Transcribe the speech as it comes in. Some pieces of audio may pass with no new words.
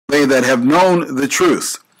they that have known the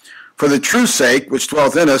truth. For the truth's sake, which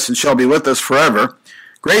dwelleth in us and shall be with us forever,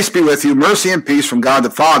 grace be with you, mercy and peace from God the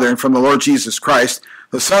Father and from the Lord Jesus Christ,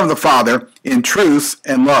 the Son of the Father, in truth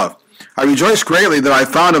and love. I rejoice greatly that I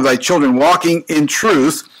found of thy children walking in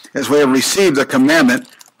truth, as we have received a commandment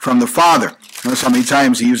from the Father. Notice how many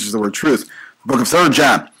times he uses the word truth. The book of 3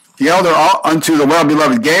 John. The elder unto the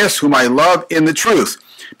well-beloved Gaius, whom I love in the truth.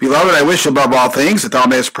 Beloved, I wish above all things that thou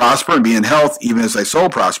mayest prosper and be in health, even as thy soul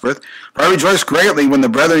prospereth. For I rejoiced greatly when the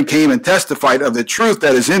brethren came and testified of the truth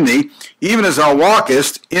that is in thee, even as thou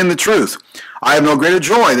walkest in the truth. I have no greater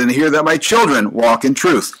joy than to hear that my children walk in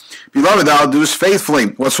truth. Beloved, thou doest faithfully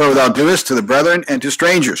whatsoever thou doest to the brethren and to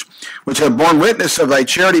strangers, which have borne witness of thy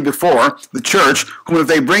charity before the church, whom if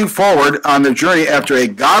they bring forward on their journey after a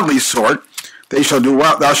godly sort, they shall do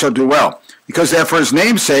well. Thou shalt do well. Because that for his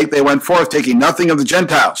name's sake they went forth, taking nothing of the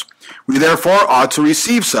Gentiles. We therefore ought to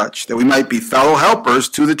receive such, that we might be fellow helpers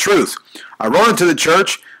to the truth. I wrote unto the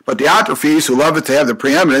church, but Diotrephes, who loveth to have the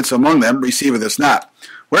preeminence among them, receiveth us not.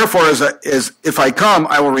 Wherefore, as if I come,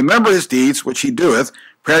 I will remember his deeds which he doeth,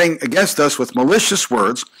 prating against us with malicious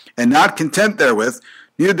words, and not content therewith,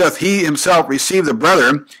 neither doth he himself receive the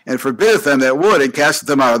brethren, and forbiddeth them that would, and casteth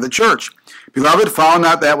them out of the church. Beloved, follow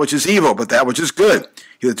not that which is evil, but that which is good.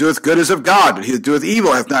 He that doeth good is of God, but he that doeth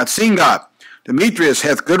evil hath not seen God. Demetrius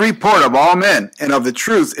hath good report of all men, and of the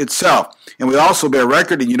truth itself. And we also bear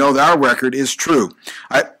record, and you know that our record is true.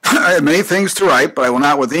 I have many things to write, but I will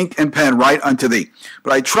not with ink and pen write unto thee.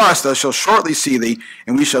 But I trust I shall shortly see thee,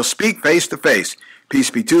 and we shall speak face to face.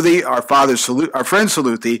 Peace be to thee. Our friends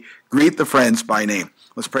salute thee. Greet the friends by name.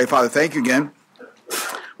 Let's pray. Father, thank you again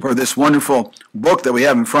for this wonderful book that we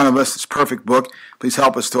have in front of us, this perfect book. Please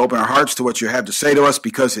help us to open our hearts to what you have to say to us,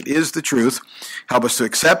 because it is the truth. Help us to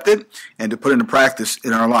accept it and to put it into practice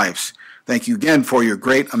in our lives. Thank you again for your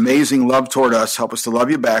great, amazing love toward us. Help us to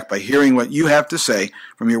love you back by hearing what you have to say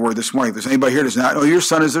from your word this morning. If there's anybody here who does not know your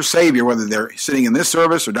Son as their Savior, whether they're sitting in this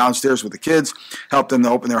service or downstairs with the kids, help them to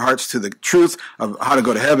open their hearts to the truth of how to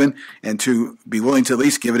go to heaven, and to be willing to at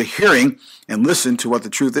least give it a hearing and listen to what the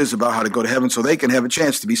truth is about how to go to heaven, so they can have a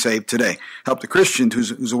chance to be saved today. Help the Christian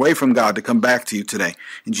who's away from God to come back to you today.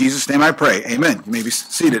 In Jesus' name I pray. Amen. You may be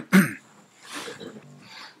seated. Amen.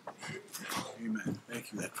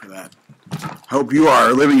 Thank you for that. I hope you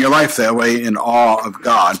are living your life that way, in awe of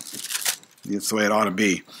God. It's the way it ought to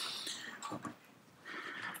be.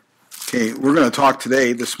 Okay, we're going to talk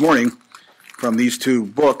this morning, from these two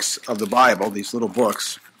books of the Bible, these little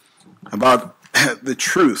books, about the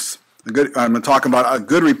truth. I'm going to talk about a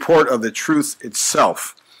good report of the truth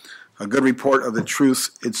itself. A good report of the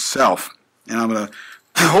truth itself. And I'm going to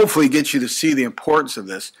hopefully get you to see the importance of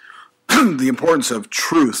this, the importance of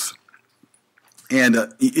truth. And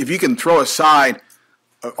if you can throw aside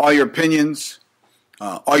all your opinions,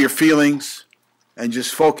 all your feelings, and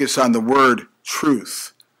just focus on the word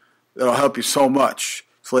truth, that'll help you so much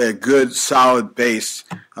to lay a good, solid base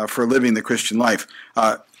for living the Christian life.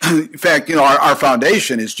 In fact, our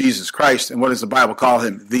foundation is Jesus Christ, and what does the Bible call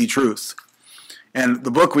him? The truth. And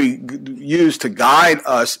the book we use to guide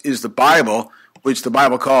us is the Bible, which the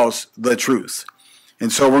Bible calls the truth.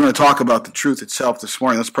 And so we're going to talk about the truth itself this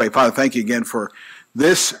morning. Let's pray. Father, thank you again for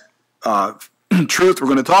this truth we're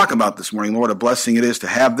going to talk about this morning. Lord, a blessing it is to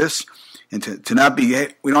have this, and to not be,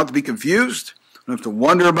 we don't have to be confused. We don't have to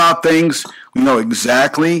wonder about things. We know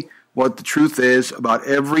exactly what the truth is about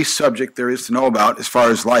every subject there is to know about as far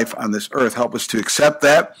as life on this earth. Help us to accept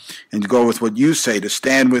that and to go with what you say, to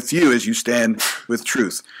stand with you as you stand with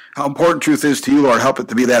truth. How important truth is to you, Lord, help it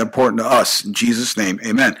to be that important to us. In Jesus' name,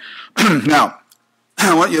 amen. Now,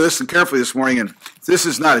 I want you to listen carefully this morning, and this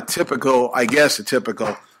is not a typical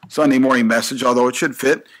Sunday morning message, although it should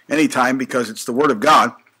fit any time because it's the Word of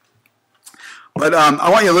God. But I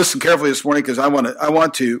want you to listen carefully this morning, because I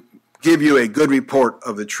want to give you a good report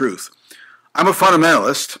of the truth. I'm a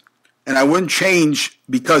fundamentalist, and I wouldn't change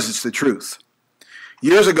because it's the truth.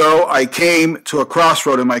 Years ago, I came to a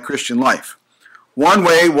crossroad in my Christian life. One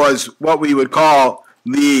way was what we would call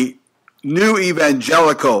the New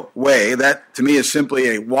Evangelical way. That, to me, is simply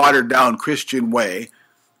a watered-down Christian way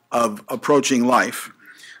of approaching life.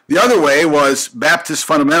 The other way was Baptist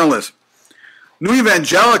fundamentalism. New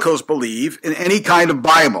Evangelicals believe in any kind of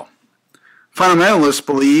Bible. Fundamentalists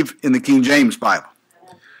believe in the King James Bible.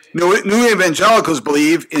 New Evangelicals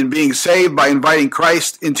believe in being saved by inviting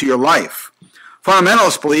Christ into your life.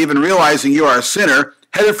 Fundamentalists believe in realizing you are a sinner,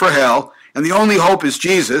 headed for hell, and the only hope is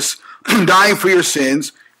Jesus, dying for your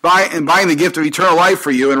sins, and buying the gift of eternal life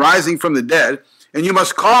for you, and rising from the dead, and you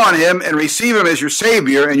must call on him and receive him as your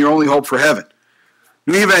Savior and your only hope for heaven.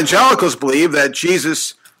 New Evangelicals believe that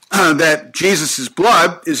Jesus that Jesus'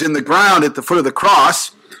 blood is in the ground at the foot of the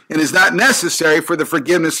cross and is not necessary for the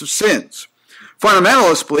forgiveness of sins.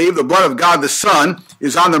 Fundamentalists believe the blood of God the Son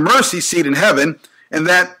is on the mercy seat in heaven, and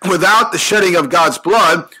that without the shedding of God's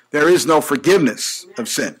blood, there is no forgiveness of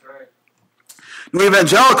sin. New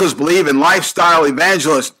evangelicals believe in lifestyle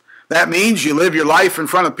evangelism. That means you live your life in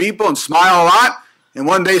front of people and smile a lot, and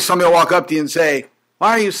one day somebody will walk up to you and say,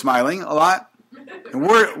 "Why are you smiling a lot? And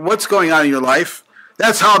what's going on in your life?"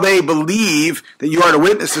 That's how they believe that you are to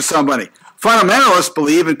witness to somebody. Fundamentalists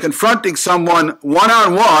believe in confronting someone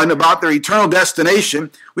one-on-one about their eternal destination.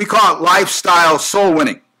 We call it lifestyle soul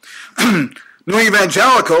winning. New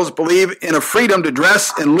evangelicals believe in a freedom to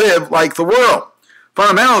dress and live like the world.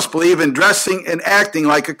 Fundamentalists believe in dressing and acting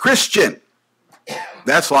like a Christian.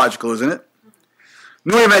 That's logical, isn't it?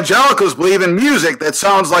 New evangelicals believe in music that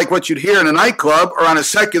sounds like what you'd hear in a nightclub or on a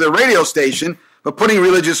secular radio station, but putting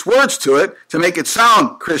religious words to it to make it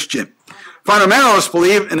sound Christian. Fundamentalists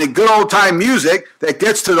believe in a good old-time music that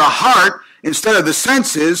gets to the heart instead of the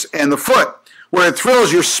senses and the foot, where it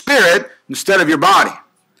thrills your spirit instead of your body.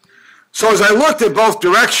 So as I looked at both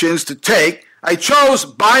directions to take, I chose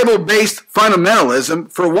Bible-based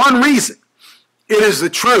fundamentalism for one reason. It is the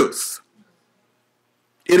truth.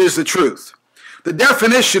 It is the truth. The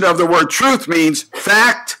definition of the word truth means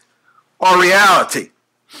fact or reality.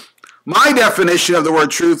 My definition of the word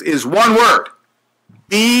truth is one word,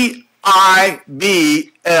 B-I-B-L-E.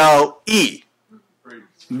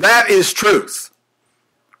 That is truth.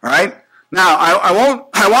 All right? Now, I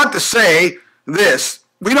want to say this.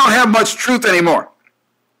 We don't have much truth anymore.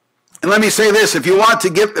 And let me say this. If you want to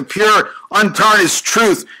get the pure, untarnished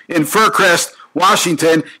truth in Fircrest,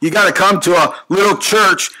 Washington, you got to come to a little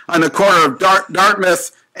church on the corner of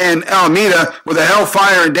Dartmouth and Alameda with a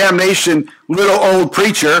hellfire and damnation little old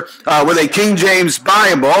preacher with a King James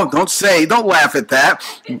Bible. Don't laugh at that.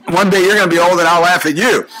 One day you're going to be old and I'll laugh at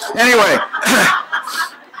you. Anyway,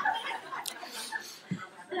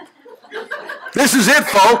 this is it,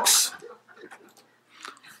 folks.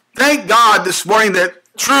 Thank God this morning that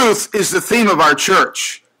truth is the theme of our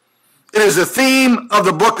church. It is the theme of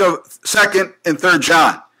the book of 2nd and 3rd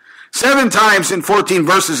John. 7 times in 14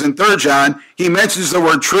 verses in 3rd John, he mentions the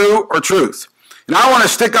word true or truth. And I want to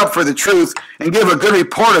stick up for the truth and give a good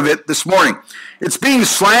report of it this morning. It's being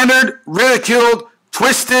slandered, ridiculed,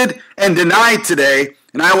 twisted, and denied today,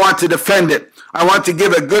 and I want to defend it. I want to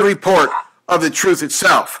give a good report of the truth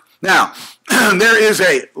itself. Now, there is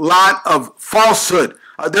a lot of falsehood.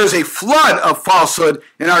 There's a flood of falsehood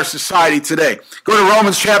in our society today. Go to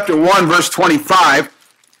Romans chapter 1, verse 25.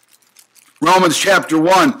 Romans chapter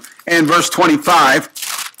 1 and verse 25.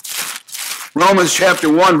 Romans chapter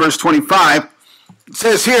 1, verse 25. It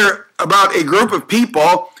says here about a group of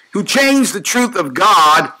people who changed the truth of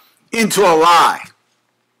God into a lie.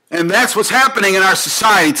 And that's what's happening in our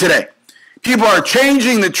society today. People are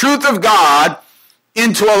changing the truth of God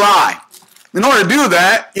into a lie. In order to do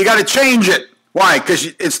that, you got to change it. Why? Because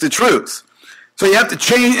it's the truth. So you have to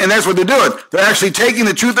change, and that's what they're doing. They're actually taking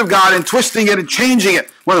the truth of God and twisting it and changing it.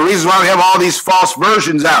 One of the reasons why we have all these false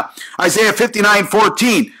versions out. Isaiah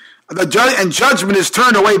 59:14. And judgment is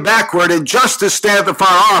turned away backward, and justice standeth afar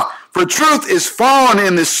off. For truth is fallen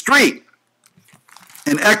in the street,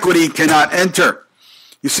 and equity cannot enter.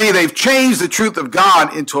 You see, they've changed the truth of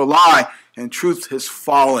God into a lie, and truth has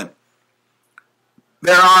fallen.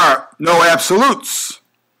 There are no absolutes.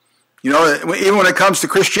 You know, even when it comes to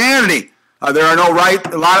Christianity, there are no right,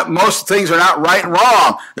 most things are not right and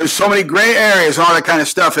wrong. There's so many gray areas and all that kind of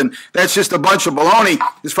stuff, and that's just a bunch of baloney.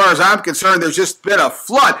 As far as I'm concerned, there's just been a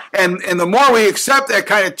flood. And the more we accept that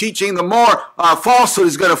kind of teaching, the more falsehood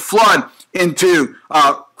is going to flood into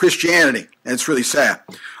Christianity. And it's really sad.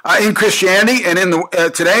 In Christianity and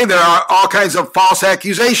today, there are all kinds of false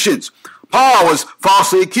accusations. Paul was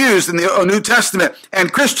falsely accused in the New Testament,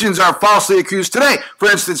 and Christians are falsely accused today. For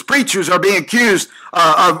instance, preachers are being accused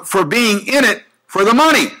for being in it for the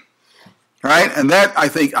money. Right? And that, I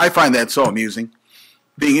find that so amusing,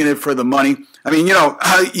 being in it for the money. I mean, you know,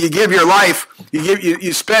 you give your life,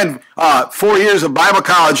 you spend 4 years of Bible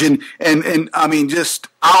college and I mean, just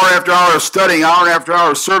hour after hour of studying, hour after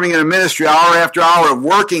hour of serving in a ministry, hour after hour of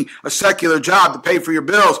working a secular job to pay for your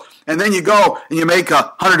bills. And then you go and you make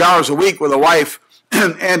 $100 a week with a wife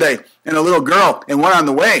and a little girl and one on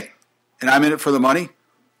the way, and I'm in it for the money.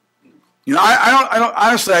 You know, I don't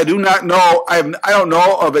honestly, I do not know. I don't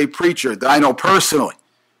know of a preacher that I know personally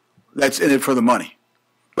that's in it for the money.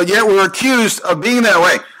 But yet we're accused of being that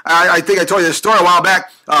way. I think I told you this story a while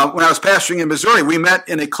back when I was pastoring in Missouri. We met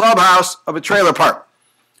in a clubhouse of a trailer park.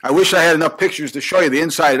 I wish I had enough pictures to show you the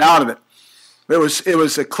inside and out of it. It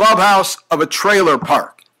was a clubhouse of a trailer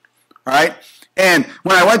park. All right. And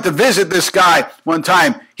when I went to visit this guy one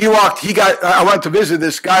time, I went to visit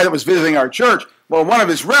this guy that was visiting our church. Well, one of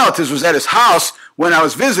his relatives was at his house when I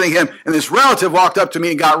was visiting him, and this relative walked up to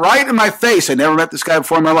me and got right in my face. I never met this guy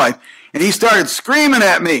before in my life. And he started screaming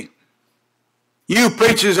at me, "You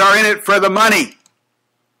preachers are in it for the money."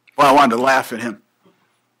 Well, I wanted to laugh at him.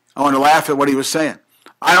 I wanted to laugh at what he was saying.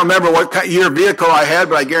 I don't remember what year vehicle I had,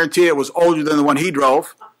 but I guarantee it was older than the one he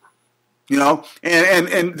drove. You know,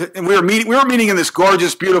 and we were meeting in this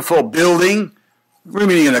gorgeous, beautiful building. We were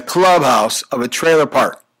meeting in a clubhouse of a trailer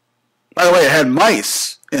park. By the way, it had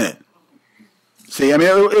mice in it. See, I mean,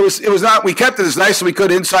 it was not. We kept it as nice as we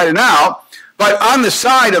could inside and out. But on the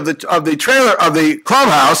side of the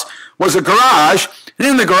clubhouse was a garage. And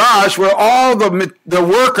in the garage were all the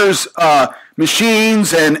workers'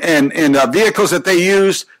 machines and vehicles that they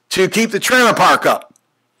use to keep the trailer park up.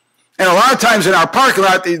 And a lot of times in our parking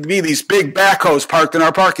lot, there'd be these big backhoes parked in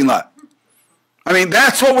our parking lot. I mean,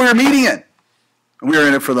 that's what we were meeting in. And we were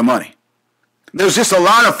in it for the money. There's just a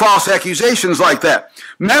lot of false accusations like that.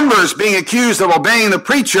 Members being accused of obeying the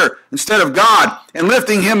preacher instead of God and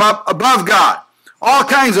lifting him up above God. All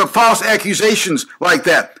kinds of false accusations like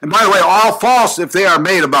that. And by the way, all false if they are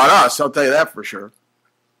made about us. I'll tell you that for sure.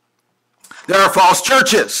 There are false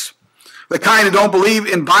churches. The kind that don't believe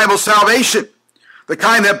in Bible salvation. The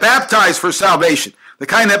kind that baptize for salvation. The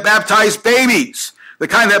kind that baptize babies. The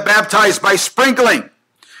kind that baptize by sprinkling.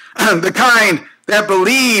 The kind that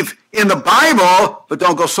believe in the Bible but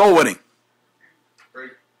don't go soul winning.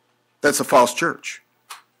 That's a false church.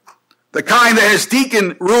 The kind that has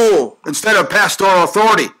deacon rule instead of pastoral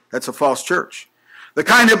authority. That's a false church. The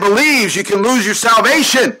kind that believes you can lose your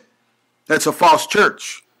salvation. That's a false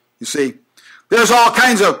church. You see, there's all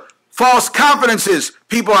kinds of false confidences.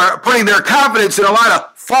 People are putting their confidence in a lot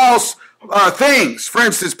of false things. For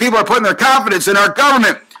instance, people are putting their confidence in our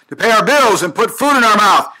government to pay our bills and put food in our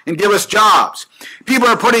mouth and give us jobs. People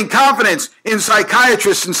are putting confidence in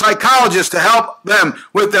psychiatrists and psychologists to help them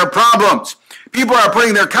with their problems. People are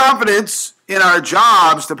putting their confidence in our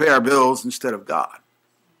jobs to pay our bills instead of God.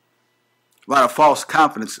 A lot of false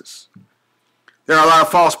confidences. There are a lot of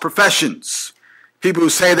false professions. People who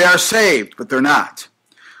say they are saved, but they're not.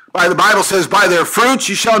 The Bible says, by their fruits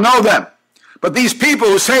you shall know them. But these people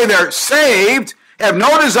who say they're saved have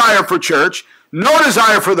no desire for church, no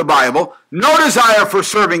desire for the Bible, no desire for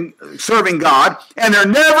serving God, and they're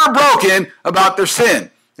never broken about their sin.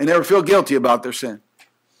 They never feel guilty about their sin.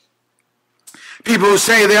 People who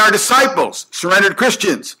say they are disciples, surrendered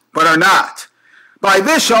Christians, but are not. By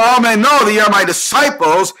this shall all men know that ye are my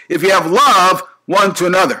disciples, if you have love one to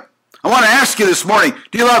another. I want to ask you this morning,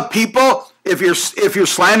 do you love people if you're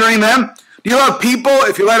slandering them? Do you love people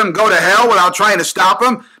if you let them go to hell without trying to stop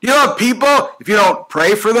them? Do you love people if you don't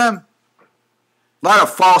pray for them? A lot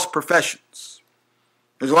of false professions.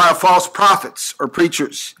 There's a lot of false prophets or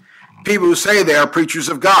preachers. People who say they are preachers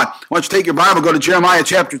of God. Why don't you take your Bible, go to Jeremiah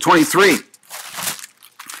chapter 23.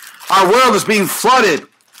 Our world is being flooded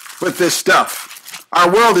with this stuff.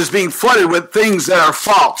 Our world is being flooded with things that are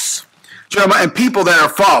false. And people that are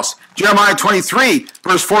false. Jeremiah 23,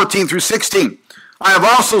 verse 14 through 16.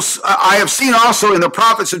 I have seen also in the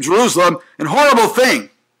prophets of Jerusalem an horrible thing.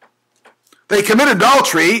 They commit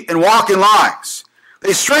adultery and walk in lies.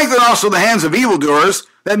 They strengthen also the hands of evildoers,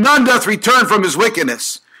 that none doth return from his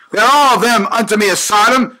wickedness. They are all of them unto me as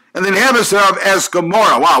Sodom, and the inhabitants thereof as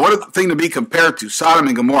Gomorrah. Wow, what a thing to be compared to, Sodom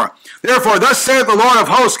and Gomorrah. Therefore, thus saith the Lord of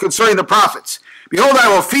hosts concerning the prophets, Behold,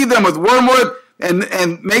 I will feed them with wormwood,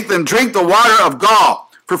 and make them drink the water of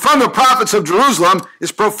gall. For from the prophets of Jerusalem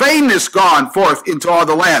is profaneness gone forth into all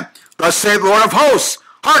the land. Thus saith the Lord of hosts,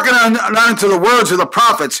 Hearken unto the words of the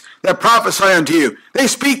prophets that prophesy unto you.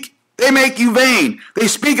 They make you vain. They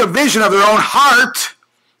speak a vision of their own heart,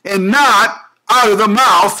 and not out of the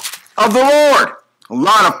mouth of the Lord. A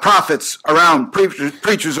lot of prophets around,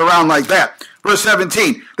 preachers around like that. Verse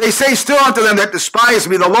 17, they say still unto them that despise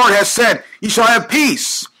me, the Lord has said, Ye shall have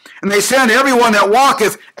peace. And they say unto everyone that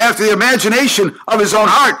walketh after the imagination of his own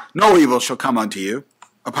heart, no evil shall come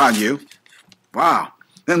upon you. Wow.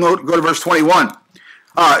 Then go to verse 21.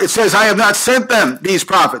 It says, I have not sent them, these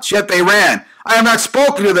prophets, yet they ran. I have not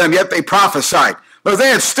spoken to them, yet they prophesied. But if they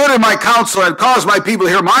had stood in my counsel and caused my people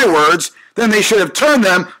to hear my words, then they should have turned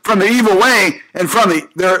them from the evil way and from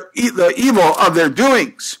the evil of their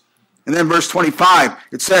doings. And then verse 25,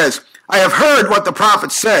 it says, I have heard what the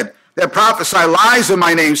prophets said, that prophesy lies in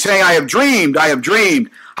my name, saying, I have dreamed, I have dreamed.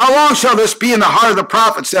 How long shall this be in the heart of the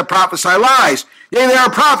prophets that prophesy lies? Yea, they are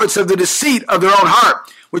prophets of the deceit of their own heart,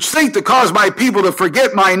 which think to cause my people to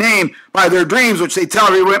forget my name by their dreams, which they tell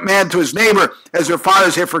every man to his neighbor, as their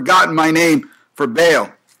fathers have forgotten my name for Baal.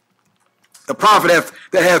 The prophet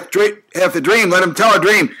that hath a dream, let him tell a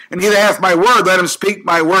dream. And he that hath my word, let him speak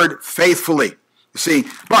my word faithfully. You see,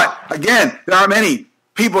 but again, there are many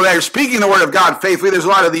people that are speaking the word of God faithfully. There's a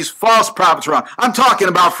lot of these false prophets around. I'm talking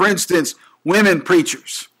about, for instance, women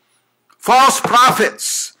preachers. False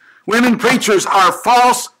prophets. Women preachers are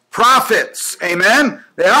false prophets. Amen?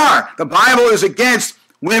 They are. The Bible is against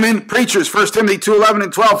women preachers. 1 Timothy 2:11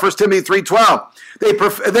 and 12, 1 Timothy 3:12.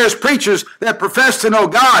 There's preachers that profess to know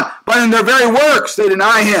God, but in their very works they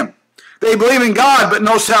deny him. They believe in God, but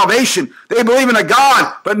no salvation. They believe in a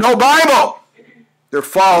God, but no Bible. They're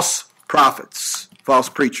false prophets, false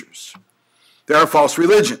preachers. There are false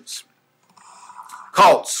religions,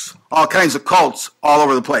 cults, all kinds of cults all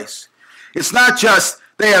over the place. It's not just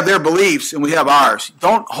they have their beliefs and we have ours.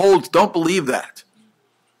 Don't believe that.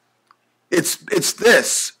 It's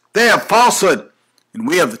this. They have falsehood and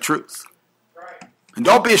we have the truth. And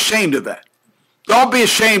don't be ashamed of that. Don't be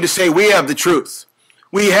ashamed to say we have the truth.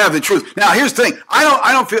 We have the truth. Now, here's the thing.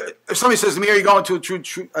 I don't feel, if somebody says to me, are you going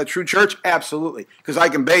to a true church? Absolutely. Because I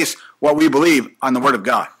can base what we believe on the Word of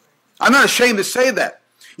God. I'm not ashamed to say that.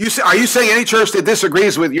 Are you saying any church that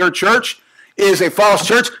disagrees with your church is a false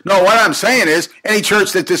church? No, what I'm saying is any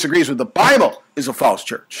church that disagrees with the Bible is a false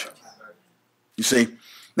church. You see?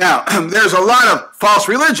 Now, there's a lot of false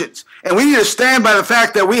religions, and we need to stand by the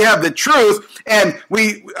fact that we have the truth, and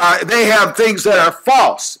they have things that are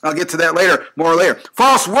false. I'll get to that more later.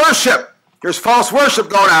 False worship. There's false worship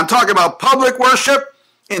going on. I'm talking about public worship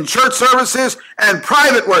in church services and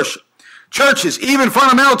private worship. Churches, even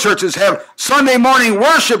fundamental churches, have Sunday morning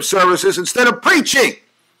worship services instead of preaching.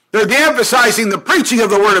 They're de-emphasizing the preaching of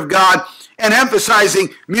the Word of God and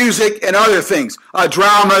emphasizing music and other things,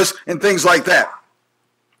 dramas and things like that.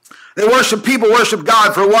 People worship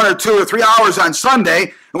God for 1 or 2 or 3 hours on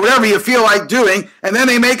Sunday, and whatever you feel like doing, and then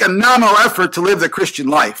they make a nominal effort to live the Christian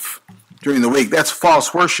life during the week. That's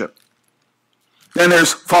false worship. Then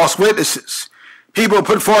there's false witnesses. People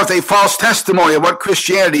put forth a false testimony of what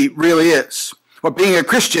Christianity really is, what being a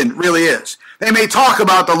Christian really is. They may talk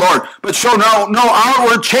about the Lord, but show no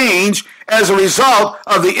outward change as a result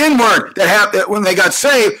of the inward that happened when they got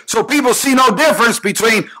saved. So people see no difference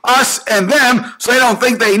between us and them, so they don't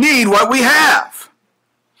think they need what we have.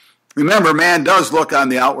 Remember, man does look on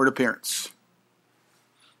the outward appearance.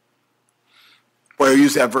 Boy, I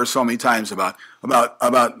use that verse so many times about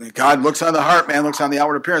God looks on the heart, man looks on the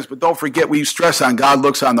outward appearance. But don't forget, we stress on God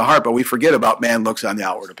looks on the heart, but we forget about man looks on the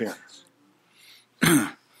outward appearance.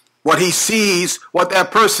 What he sees, what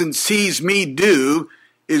that person sees me do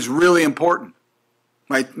is really important.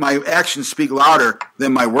 My actions speak louder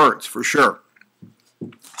than my words, for sure.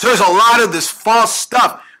 So there's a lot of this false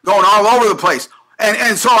stuff going all over the place.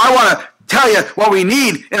 And so I want to tell you what we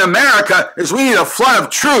need in America is we need a flood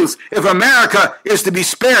of truth if America is to be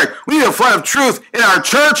spared. We need a flood of truth in our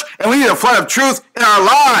church, and we need a flood of truth in our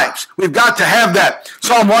lives. We've got to have that.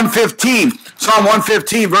 Psalm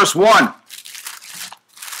 115, verse 1.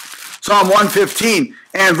 Psalm 115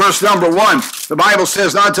 and verse number 1. The Bible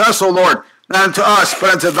says, not unto us, O Lord, not unto us, but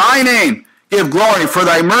unto thy name give glory for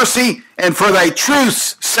thy mercy and for thy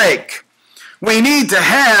truth's sake. We need to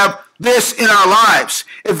have this in our lives.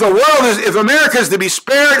 If America is to be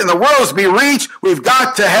spared and the world is to be reached, we've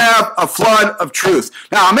got to have a flood of truth.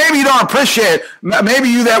 Now, maybe you don't appreciate it. Maybe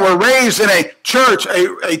you that were raised in a church,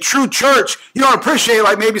 a true church, you don't appreciate it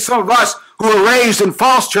like maybe some of us who were raised in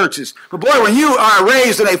false churches. But boy, when you are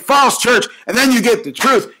raised in a false church and then you get the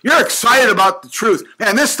truth, you're excited about the truth.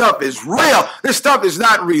 Man, this stuff is real. This stuff is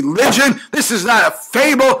not religion. This is not a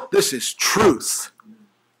fable. This is truth.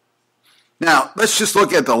 Now, let's just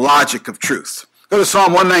look at the logic of truth. Go to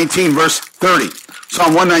Psalm 119, verse 30.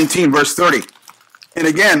 Psalm 119, verse 30. And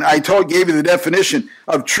again, gave you the definition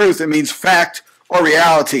of truth. It means fact or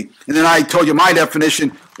reality. And then I told you my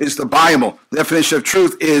definition is the Bible. The definition of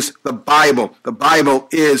truth is the Bible. The Bible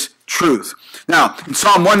is truth. Now, in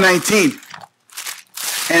Psalm 119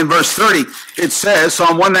 and verse 30, it says,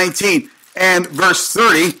 Psalm 119 and verse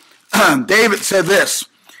 30, David said this.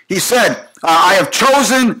 He said, I have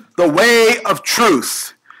chosen the way of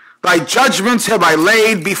truth. Thy judgments have I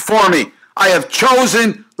laid before me. I have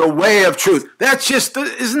chosen the way of truth.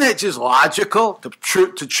 Isn't that just logical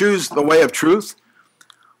to choose the way of truth?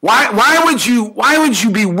 Why would you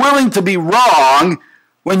be willing to be wrong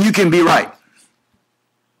when you can be right?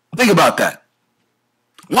 Think about that.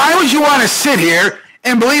 Why would you want to sit here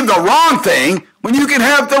and believe the wrong thing when you can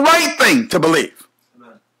have the right thing to believe?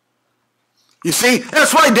 You see,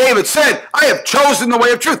 that's why David said, I have chosen the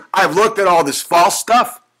way of truth. I've looked at all this false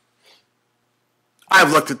stuff.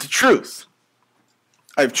 I've looked at the truth.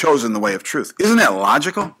 I've chosen the way of truth. Isn't that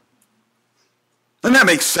logical? Doesn't that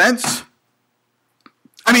make sense?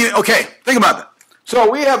 I mean, okay, think about that. So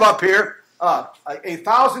we have up here a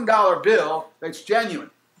 $1,000 bill that's genuine.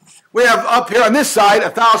 We have up here on this side a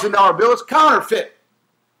 $1,000 bill that's counterfeit.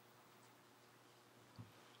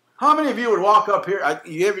 How many of you would walk up here?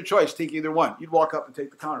 You have your choice, take either one. You'd walk up and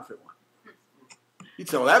take the counterfeit one. You'd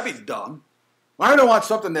say, well, that'd be dumb. Why do I want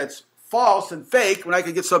something that's false and fake when I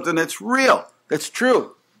can get something that's real, that's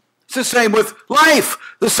true? It's the same with life.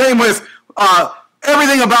 The same with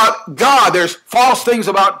everything about God. There's false things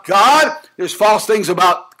about God. There's false things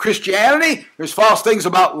about Christianity. There's false things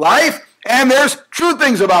about life. And there's true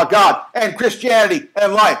things about God and Christianity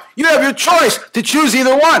and life. You have your choice to choose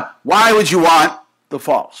either one. Why would you want the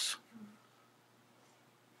false?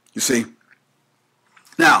 You see?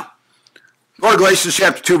 Now, go to Galatians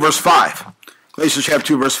chapter 2, verse 5. Galatians chapter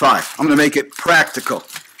 2, verse 5. I'm going to make it practical.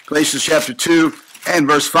 Galatians chapter 2 and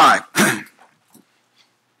verse 5.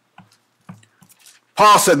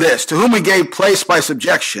 Paul said this, to whom we gave place by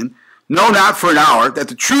subjection, no, not for an hour, that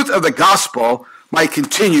the truth of the gospel might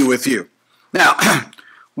continue with you. Now,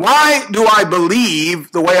 why do I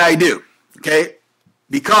believe the way I do? Okay?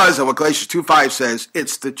 Because of what Galatians 2:5 says,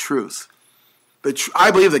 it's the truth.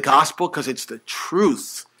 I believe the gospel because it's the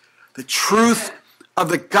truth. The truth of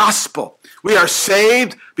the gospel. We are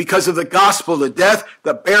saved because of the gospel, the death,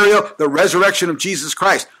 the burial, the resurrection of Jesus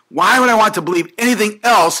Christ. Why would I want to believe anything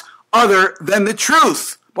else other than the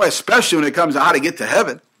truth? Boy, especially when it comes to how to get to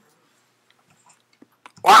heaven.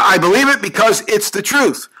 I believe it because it's the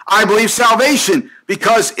truth. I believe salvation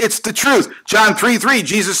because it's the truth. John 3:3,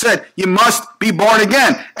 Jesus said, you must be born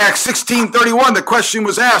again. Acts 16:31, the question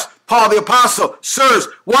was asked, Paul the apostle, sirs,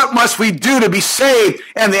 what must we do to be saved?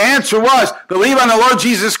 And the answer was, believe on the Lord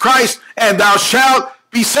Jesus Christ, and thou shalt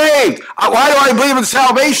be saved. Why do I believe in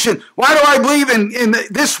salvation? Why do I believe in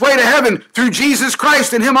this way to heaven through Jesus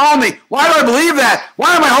Christ and him only? Why do I believe that?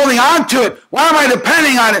 Why am I holding on to it? Why am I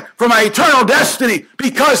depending on it for my eternal destiny?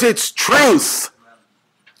 Because it's truth.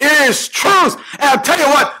 It is truth. And I'll tell you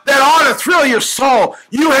what, that ought to thrill your soul.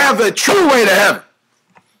 You have the true way to heaven.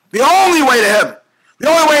 The only way to heaven. The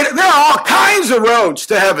only way there are all kinds of roads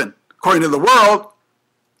to heaven, according to the world.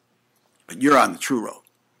 But you're on the true road.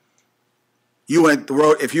 You went the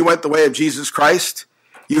road. If you went the way of Jesus Christ,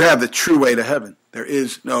 you have the true way to heaven. There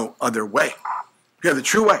is no other way. You have the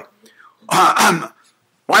true way. Why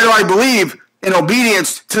do I believe in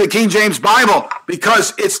obedience to the King James Bible?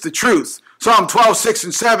 Because it's the truth. Psalm 12:6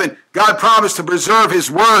 and 7, God promised to preserve his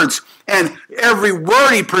words, and every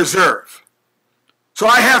word he preserved. So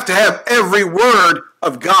I have to have every word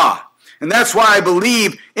of God. And that's why I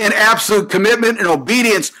believe in absolute commitment and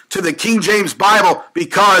obedience to the King James Bible,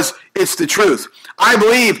 because it's the truth. I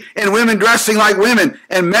believe in women dressing like women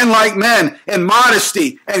and men like men, and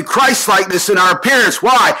modesty and Christ-likeness in our appearance.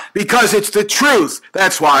 Why? Because it's the truth.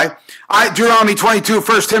 That's why. Deuteronomy 22,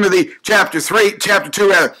 1 Timothy chapter 2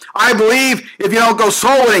 rather. I believe if you don't go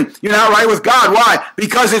soul winning, you're not right with God. Why?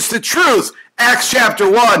 Because it's the truth. Acts chapter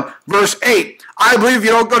 1, verse 8. I believe if you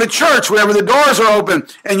don't go to church whenever the doors are open,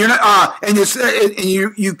 and you're not,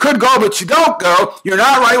 you could go but you don't go, you're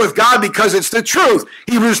not right with God because it's the truth.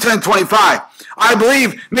 Hebrews 10:25. I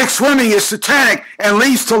believe mixed swimming is satanic and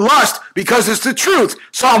leads to lust because it's the truth.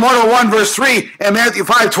 Psalm 101 verse 3 and Matthew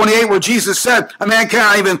 5:28, where Jesus said a man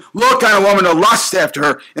cannot even look on a woman to lust after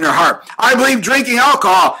her in her heart. I believe drinking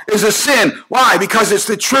alcohol is a sin. Why? Because it's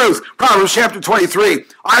the truth. Proverbs chapter 23.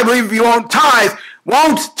 I believe if you won't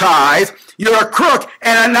tithe, you're a crook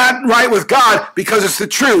and are not right with God because it's the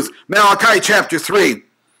truth. Malachi chapter 3.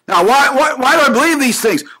 Now, why do I believe these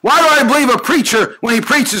things? Why do I believe a preacher when he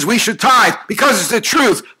preaches we should tithe? Because it's the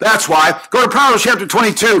truth. That's why. Go to Proverbs chapter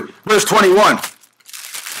 22, verse 21.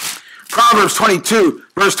 Proverbs 22,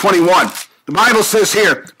 verse 21. The Bible says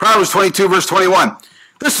here, Proverbs 22, verse 21.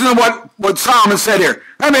 Listen to what Solomon said here.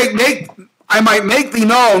 I might make thee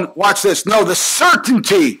known, watch this, know the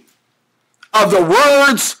certainty of the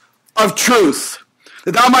words of truth,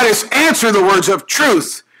 that thou mightest answer the words of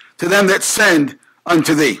truth to them that send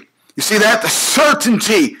unto thee. You see that? The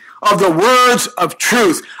certainty of the words of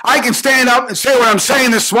truth. I can stand up and say what I'm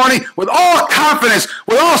saying this morning with all confidence,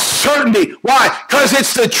 with all certainty. Why? Because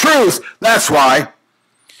it's the truth. That's why.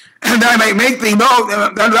 And that I may make thee know,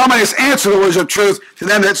 that thou mightest answer the words of truth to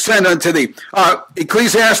them that send unto thee.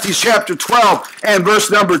 Ecclesiastes chapter 12 and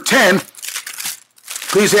verse number 10.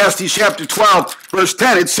 Ecclesiastes chapter 12, verse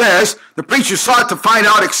 10, it says, the preacher sought to find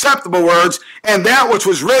out acceptable words, and that which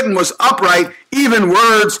was written was upright, even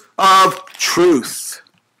words of truth.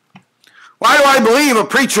 Why do I believe a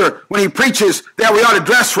preacher when he preaches that we ought to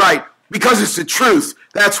dress right? Because it's the truth.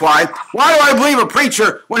 That's why. Why do I believe a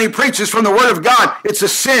preacher when he preaches from the Word of God? It's a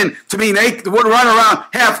sin to be naked, to run around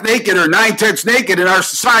half naked or 9/10 naked in our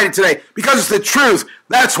society today, because it's the truth.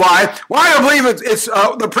 That's why. Why do I believe it's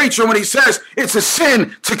the preacher when he says it's a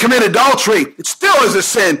sin to commit adultery? It still is a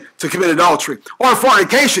sin to commit adultery or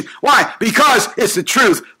fornication. Why? Because it's the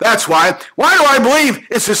truth. That's why. Why do I believe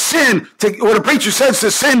it's a sin when a preacher says it's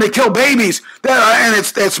a sin to kill babies and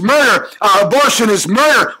it's murder? Abortion is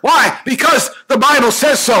murder. Why? Because the Bible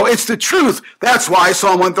says so. It's the truth. That's why.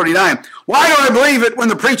 Psalm 139. Why do I believe it when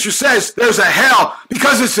the preacher says there's a hell?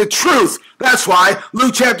 Because it's the truth. That's why.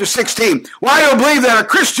 Luke chapter 16. Why do I believe that a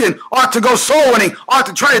Christian ought to go soul winning, ought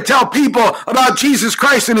to try to tell people about Jesus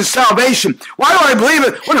Christ and his salvation? Why do I believe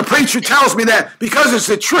it when a preacher tells me that? Because it's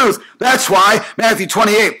the truth. That's why. Matthew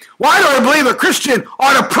 28. Why do I believe a Christian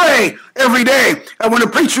ought to pray every day? And when a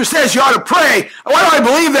preacher says you ought to pray, why do I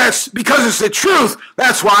believe that's? Because it's the truth.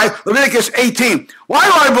 That's why. Leviticus 18. Why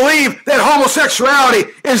do I believe that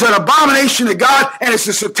homosexuality is an abomination to God and it's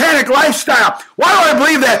a satanic lifestyle? Why do I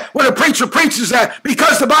believe that when a preacher preaches that?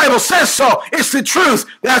 Because the Bible says so. It's the truth.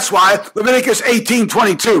 That's why. Leviticus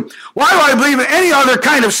 18:22. Why do I believe in any other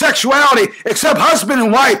kind of sexuality except husband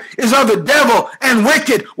and wife is of the devil and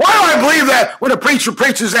wicked? Why do I believe that when a preacher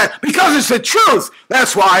preaches that? Because it's the truth.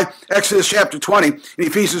 That's why. Exodus chapter 20 and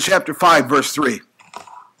Ephesians chapter 5 verse 3.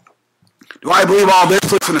 Do I believe all this?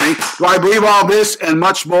 Listen to me. Do I believe all this and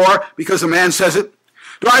much more because a man says it?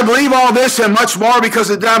 Do I believe all this and much more because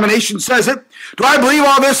the denomination says it? Do I believe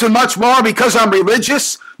all this and much more because I'm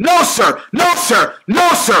religious? No, sir. No, sir. No,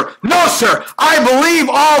 sir. No, sir. I believe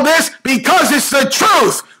all this because it's the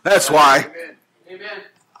truth. That's why. Amen.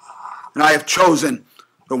 And I have chosen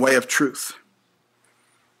the way of truth.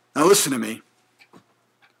 Now listen to me.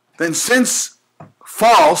 Then since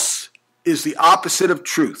false is the opposite of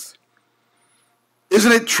truth,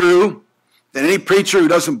 isn't it true that any preacher who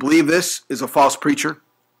doesn't believe this is a false preacher?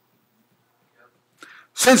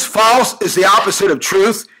 Since false is the opposite of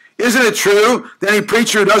truth, isn't it true that any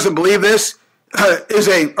preacher who doesn't believe this or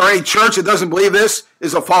any church that doesn't believe this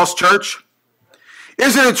is a false church?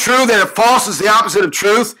 Isn't it true that if false is the opposite of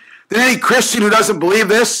truth, then any Christian who doesn't believe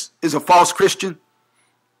this is a false Christian?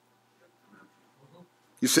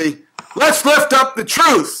 You see, let's lift up the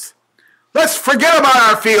truth. Let's forget about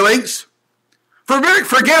our feelings.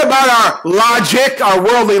 Forget about our logic, our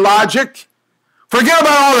worldly logic. Forget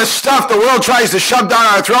about all this stuff the world tries to shove down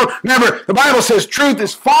our throat. Remember, the Bible says truth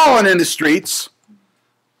is fallen in the streets.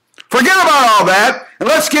 Forget about all that, and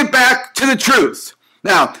let's get back to the truth.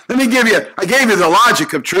 Now, I gave you the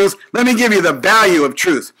logic of truth. Let me give you the value of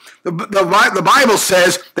truth. The Bible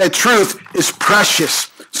says that truth is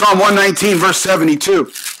precious. Psalm 119, verse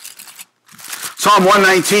 72. Psalm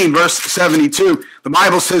 119, verse 72. The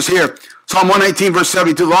Bible says here, Psalm 119, verse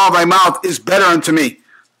 72, the law of thy mouth is better unto me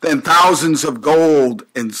than thousands of gold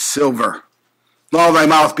and silver. The law of thy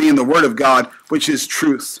mouth being the word of God, which is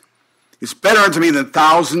truth. It's better unto me than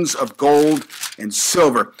thousands of gold and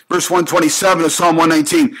silver. Verse 127 of Psalm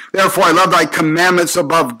 119, therefore I love thy commandments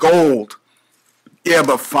above gold, yea,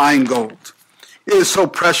 above fine gold. It is so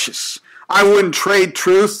precious. I wouldn't trade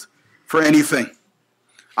truth for anything.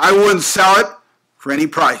 I wouldn't sell it for any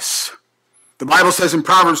price. The Bible says in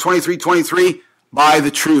Proverbs 23:23, buy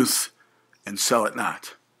the truth and sell it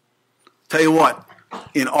not. Tell you what,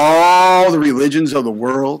 in all the religions of the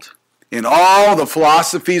world, in all the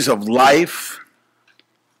philosophies of life,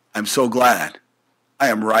 I'm so glad I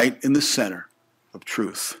am right in the center of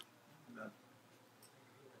truth.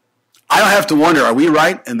 I don't have to wonder, are we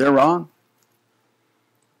right and they're wrong?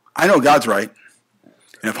 I know God's right.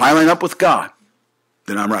 And if I line up with God,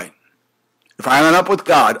 then I'm right. If I line up with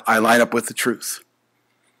God, I line up with the truth.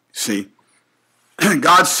 See,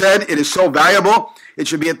 God said it is so valuable, it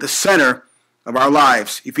should be at the center of our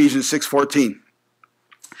lives. Ephesians 6:14.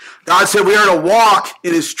 God said we are to walk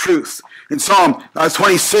in his truth. In Psalm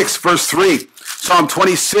 26, verse 3. Psalm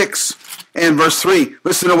 26 and verse 3.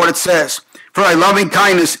 Listen to what it says. For thy loving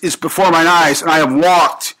kindness is before mine eyes, and I have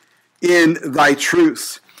walked in thy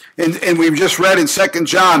truth. And we've just read in 2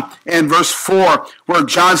 John and verse 4, where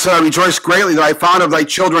John said, I rejoice greatly that I found of thy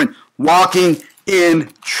children walking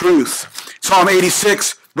in truth. Psalm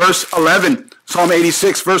 86, verse 11. Psalm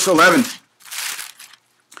 86, verse 11.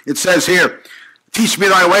 It says here, teach me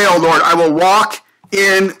thy way, O Lord. I will walk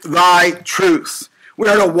in thy truth. We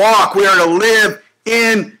are to walk. We are to live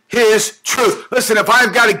in his truth. Listen, if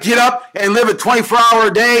I've got to get up and live a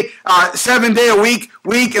 24-hour day, 7-day-a-week,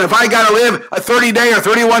 and if I got to live a 30-day or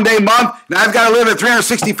 31-day month, and I've got to live a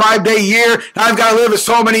 365-day year, and I've got to live a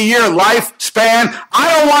so many year lifespan,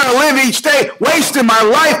 I don't want to live each day wasting my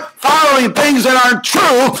life following things that aren't true.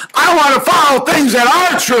 I want to follow things that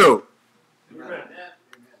are true. Amen.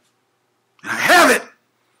 And I have it.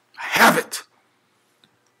 I have it.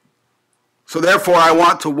 So therefore, I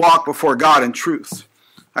want to walk before God in truth.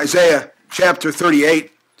 Isaiah chapter 38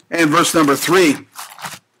 and verse number 3.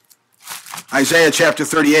 Isaiah chapter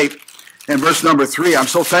 38 and verse number 3. I'm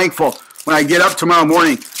so thankful when I get up tomorrow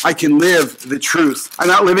morning, I can live the truth. I'm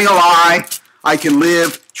not living a lie. I can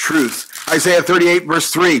live truth. Isaiah 38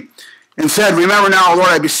 verse 3. And said, remember now, Lord,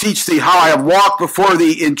 I beseech thee, how I have walked before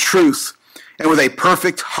thee in truth and with a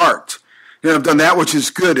perfect heart. And I've done that which is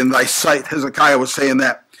good in thy sight. Hezekiah was saying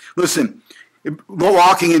that. Listen,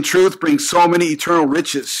 walking in truth brings so many eternal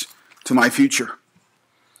riches to my future.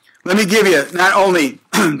 Let me give you not only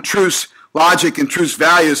truth's logic and truth's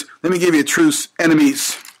values, let me give you truth's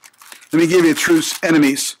enemies. Let me give you truth's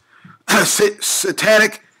enemies.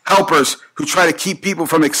 Satanic helpers who try to keep people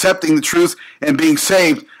from accepting the truth and being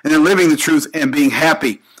saved and then living the truth and being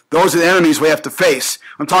happy. Those are the enemies we have to face.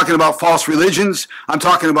 I'm talking about false religions. I'm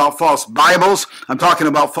talking about false Bibles. I'm talking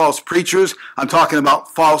about false preachers. I'm talking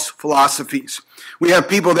about false philosophies. We have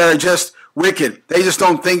people that are just wicked. They just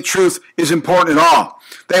don't think truth is important at all.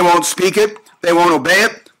 They won't speak it. They won't obey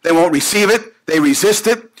it. They won't receive it. They resist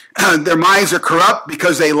it. Their minds are corrupt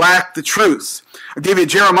because they lack the truth. I'll give you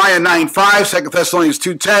Jeremiah 9:5, 2 Thessalonians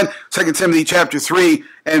 2:10, 2 Timothy chapter 3,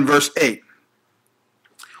 and verse 8.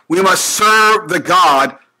 We must serve the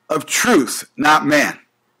God of truth, not man.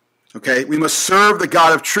 Okay? We must serve the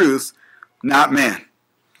God of truth, not man.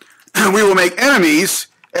 We will make enemies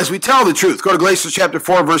as we tell the truth. Go to Galatians chapter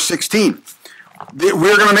 4, verse 16.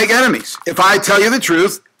 We're going to make enemies. If I tell you the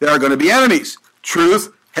truth, there are going to be enemies.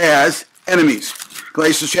 Truth has enemies.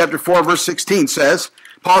 Galatians chapter 4, verse 16 says,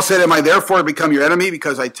 Paul said, am I therefore become your enemy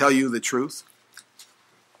because I tell you the truth?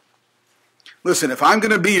 Listen, if I'm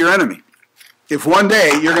going to be your enemy, if one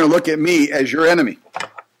day you're going to look at me as your enemy,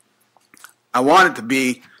 I want it to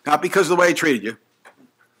be not because of the way I treated you.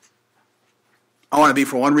 I want it to be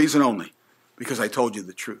for one reason only, because I told you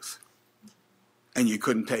the truth. And you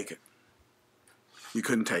couldn't take it. You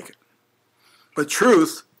couldn't take it. But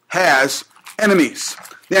truth has enemies.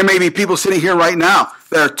 There may be people sitting here right now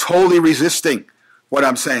that are totally resisting what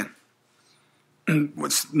I'm saying.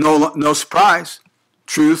 It's no surprise.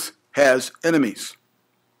 Truth has enemies.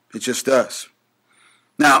 It just does.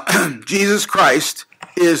 Now, Jesus Christ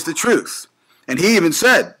is the truth. And he even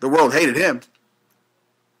said the world hated him.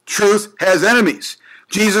 Truth has enemies.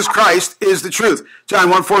 Jesus Christ is the truth. John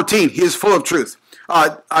 1:14, he is full of truth.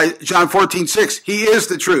 John 14:6, he is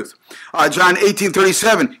the truth. John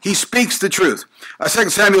 18:37, he speaks the truth. 2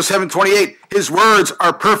 Samuel 7:28, his words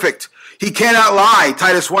are perfect. He cannot lie.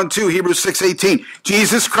 Titus 1:2, Hebrews 6:18.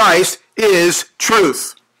 Jesus Christ is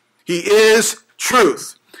truth. He is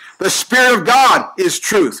truth. The Spirit of God is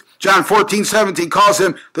truth. John 14:17 calls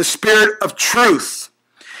him the Spirit of truth.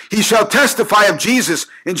 He shall testify of Jesus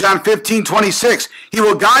in John 15:26. He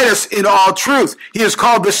will guide us in all truth. He is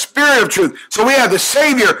called the Spirit of truth. So we have the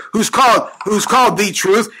Savior who's called the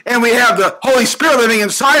truth, and we have the Holy Spirit living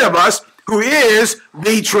inside of us who is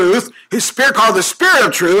the truth. His Spirit called the Spirit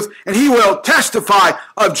of truth, and he will testify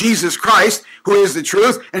of Jesus Christ, who is the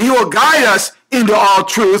truth, and he will guide us into all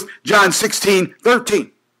truth. John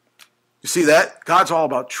 16:13. You see that? God's all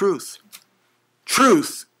about truth.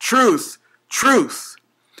 Truth, truth, truth.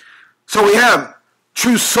 So we have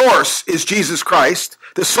true source is Jesus Christ.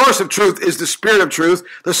 The source of truth is the Spirit of truth.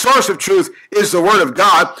 The source of truth is the Word of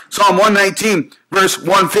God. Psalm 119, verse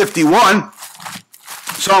 151.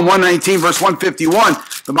 Psalm 119, verse 151.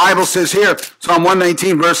 The Bible says here, Psalm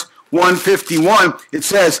 119, verse 151, it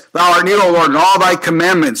says, Thou art near, O Lord, and all thy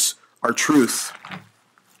commandments are truth.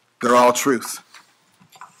 They're all truth.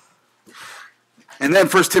 And then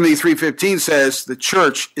 1 Timothy 3:15 says, the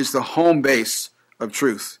church is the home base of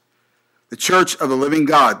truth. The church of the living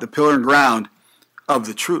God, the pillar and ground of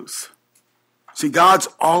the truth. See, God's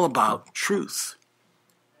all about truth.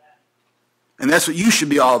 And that's what you should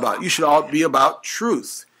be all about. You should all be about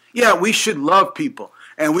truth. Yeah, we should love people.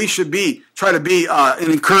 And we should try to be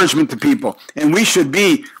an encouragement to people. And we should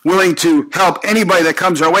be willing to help anybody that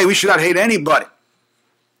comes our way. We should not hate anybody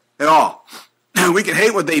at all. We can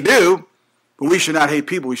hate what they do, but we should not hate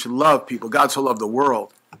people. We should love people. God so loved the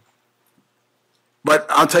world. But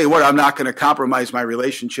I'll tell you what, I'm not going to compromise my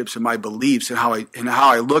relationships and my beliefs and how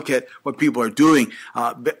I look at what people are doing.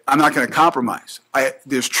 I'm not going to compromise.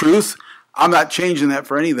 There's truth. I'm not changing that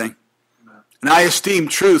for anything. And I esteem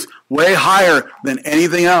truth way higher than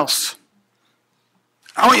anything else.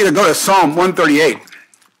 I want you to go to Psalm 138. I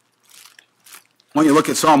want you to look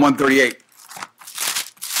at Psalm 138.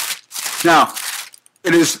 Now,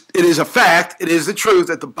 it is a fact, it is the truth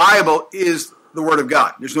that the Bible is the Word of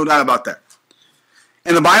God. There's no doubt about that.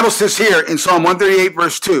 And the Bible says here in Psalm 138,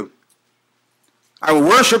 verse 2, I will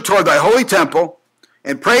worship toward thy holy temple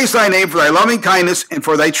and praise thy name for thy loving kindness and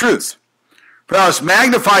for thy truth. For thou hast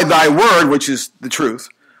magnified thy word, which is the truth,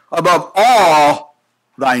 above all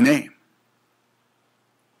thy name.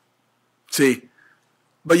 See,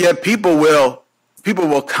 but yet people will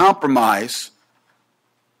compromise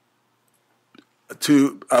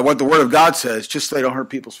to what the Word of God says just so they don't hurt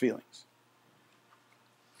people's feelings.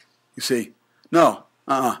 You see, no,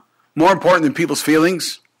 more important than people's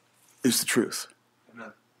feelings is the truth.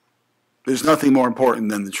 Amen. There's nothing more important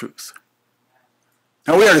than the truth.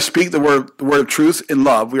 Now, we are to speak the word of truth in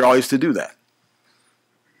love. We are always to do that.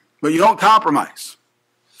 But you don't compromise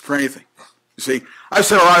for anything. You see, I've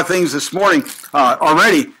said a lot of things this morning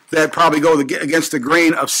already that probably go against the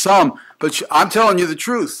grain of some, but I'm telling you the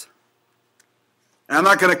truth. And I'm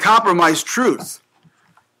not going to compromise truth.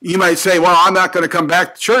 You might say, well, I'm not going to come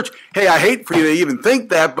back to church. Hey, I hate for you to even think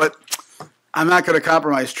that, but I'm not going to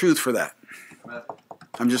compromise truth for that.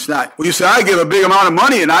 I'm just not. Well, you say, I give a big amount of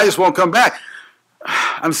money and I just won't come back.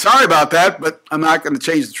 I'm sorry about that, but I'm not going to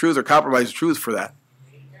change the truth or compromise the truth for that.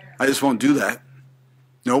 I just won't do that.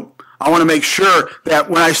 Nope. I want to make sure that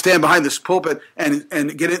when I stand behind this pulpit and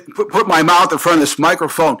put my mouth in front of this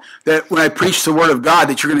microphone, that when I preach the Word of God,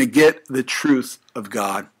 that you're going to get the truth of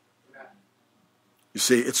God. You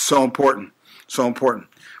see, it's so important. So important.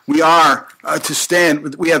 We are to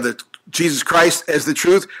stand. We have Jesus Christ as the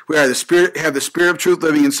truth. We are have the Spirit of truth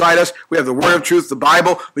living inside us. We have the Word of truth, the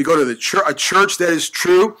Bible. We go to a church that is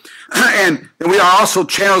true. And we are also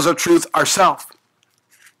channels of truth ourselves.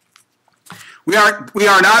 We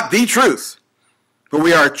are not the truth, but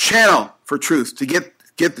we are a channel for truth to get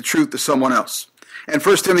the truth to someone else. And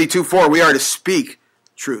 1 Timothy 2:4, we are to speak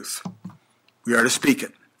truth. We are to speak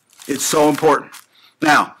it. It's so important.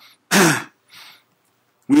 Now,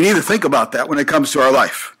 we need to think about that when it comes to our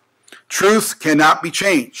life. Truth cannot be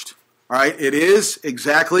changed. All right? It is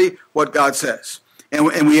exactly what God says. And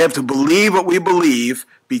we have to believe what we believe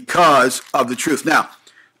because of the truth. Now,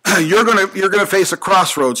 you're gonna face a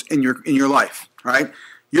crossroads in your life, right?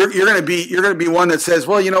 You're gonna be one that says,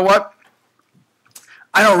 well, you know what?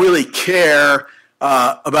 I don't really care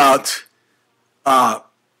about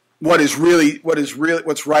what's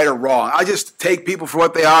right or wrong. I just take people for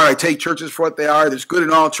what they are. I take churches for what they are. There's good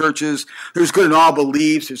in all churches. There's good in all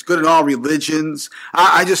beliefs. There's good in all religions.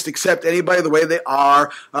 I just accept anybody the way they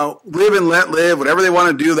are. Live and let live. Whatever they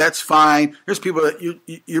want to do, that's fine. There's people that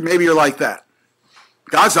maybe you're like that.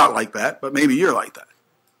 God's not like that, but maybe you're like that.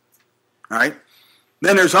 All right?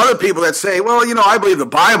 Then there's other people that say, well, you know, I believe the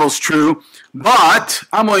Bible's true, but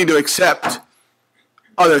I'm willing to accept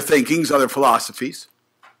other thinkings, other philosophies.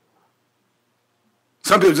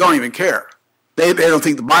 Some people don't even care. They don't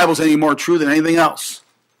think the Bible's any more true than anything else.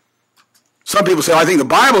 Some people say, I think the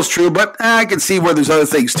Bible's true, but I can see where there's other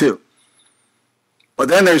things too. But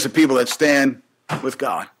then there's the people that stand with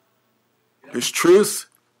God. There's truth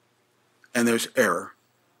and there's error.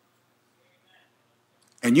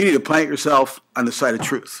 And you need to plant yourself on the side of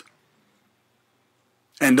truth.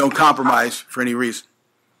 And don't compromise for any reason.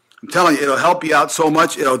 I'm telling you, it'll help you out so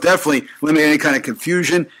much. It'll definitely eliminate any kind of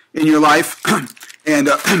confusion in your life. And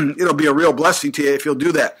it'll be a real blessing to you if you'll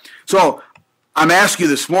do that. So I'm asking you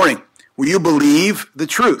this morning, will you believe the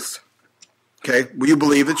truth? Okay, will you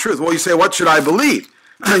believe the truth? Well, you say, what should I believe?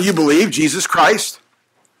 You believe Jesus Christ.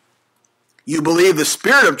 You believe the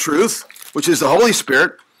Spirit of truth, which is the Holy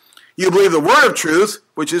Spirit. You believe the Word of truth,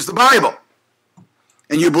 which is the Bible.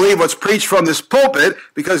 And you believe what's preached from this pulpit,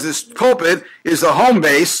 because this pulpit is the home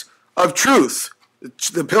base of truth,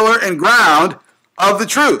 the pillar and ground of the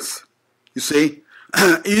truth. You see,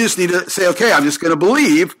 you just need to say, okay, I'm just going to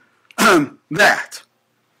believe that.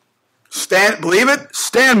 Believe it,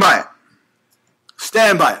 stand by it.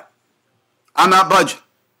 Stand by it. I'm not budging.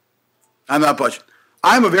 I'm not budging.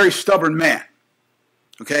 I'm a very stubborn man.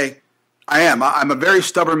 Okay? I am. I'm a very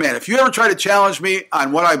stubborn man. If you ever try to challenge me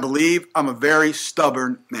on what I believe, I'm a very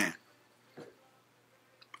stubborn man.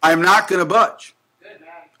 I'm not going to budge.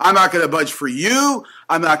 I'm not going to budge for you.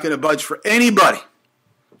 I'm not going to budge for anybody.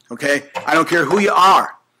 Okay? I don't care who you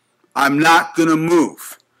are. I'm not going to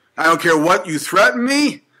move. I don't care what you threaten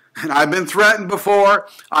me, and I've been threatened before.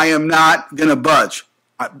 I am not going to budge.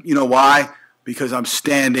 You know why? Because I'm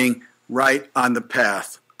standing right on the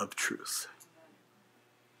path of truth.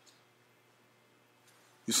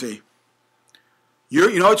 You see.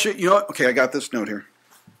 Okay, I got this note here.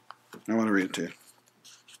 I want to read it to you.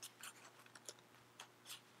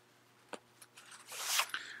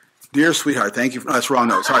 Dear sweetheart, thank you. No, that's the wrong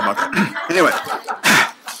note. Sorry about that. Anyway.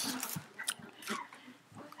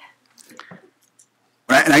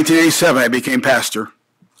 In 1987, I became pastor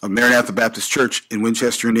of Maranatha Baptist Church in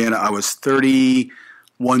Winchester, Indiana. I was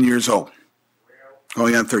 31 years old,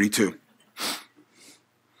 going on 32.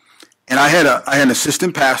 And I had an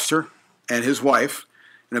assistant pastor and his wife,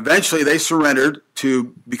 and eventually they surrendered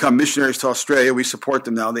to become missionaries to Australia. We support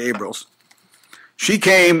them now, the Abrils. She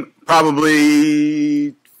came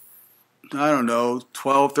probably,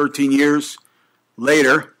 12, 13 years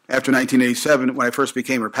later, after 1987, when I first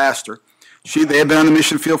became her pastor. They had been on the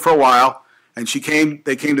mission field for a while, and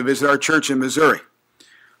they came to visit our church in Missouri.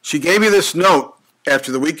 She gave me this note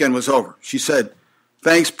after the weekend was over. She said,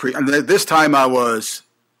 thanks, and this time I was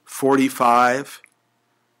 45.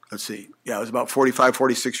 Let's see. Yeah, I was about 45,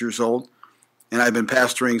 46 years old, and I've been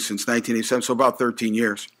pastoring since 1987, so about 13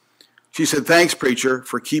 years. She said, thanks, preacher,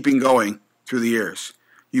 for keeping going through the years.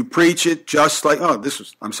 You preach it just like,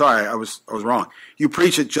 I'm sorry, I was wrong. You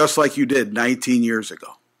preach it just like you did 19 years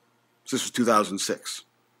ago. This was 2006.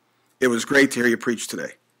 It was great to hear you preach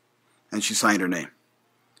today. And she signed her name.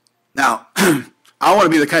 Now, I want to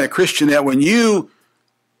be the kind of Christian that when you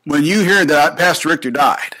hear that Pastor Richter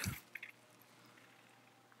died,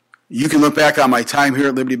 you can look back on my time here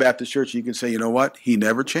at Liberty Baptist Church and you can say, you know what? He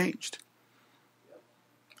never changed.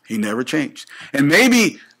 He never changed. And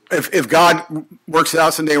maybe if God works it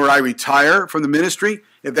out someday where I retire from the ministry,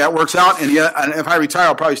 if that works out, and if I retire,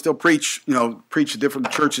 I'll probably still preach at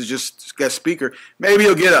different churches, just guest speaker. Maybe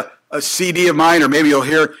you'll get a CD of mine, or maybe you'll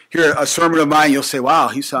hear a sermon of mine. You'll say, wow,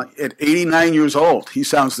 at 89 years old, he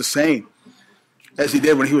sounds the same as he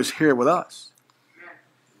did when he was here with us.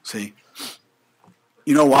 See?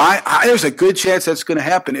 You know why? There's a good chance that's going to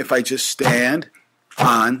happen if I just stand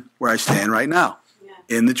on where I stand right now,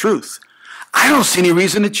 in the truth. I don't see any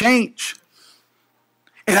reason to change.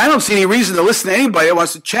 And I don't see any reason to listen to anybody that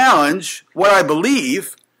wants to challenge what I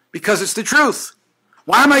believe, because it's the truth.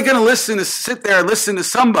 Why am I going to sit there and listen to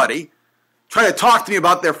somebody try to talk to me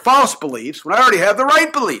about their false beliefs when I already have the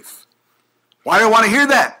right belief? Why do I want to hear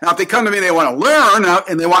that? Now, if they come to me and they want to learn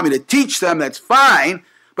and they want me to teach them, that's fine.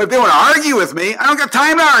 But if they want to argue with me, I don't got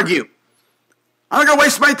time to argue. I'm not going to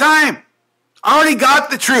waste my time. I already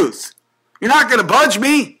got the truth. You're not going to budge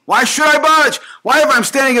me. Why should I budge? Why, if I'm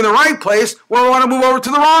standing in the right place, will I want to move over to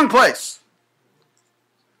the wrong place?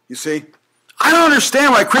 You see? I don't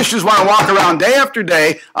understand why Christians want to walk around day after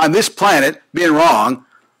day on this planet being wrong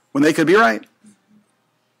when they could be right.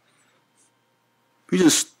 You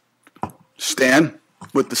just stand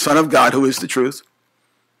with the Son of God, who is the truth.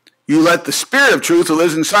 You let the Spirit of truth who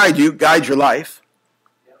lives inside you guide your life.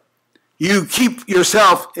 You keep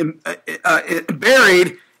yourself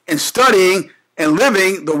buried in studying and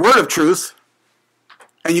living the Word of truth,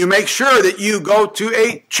 and you make sure that you go to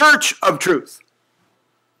a church of truth.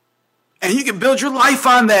 And you can build your life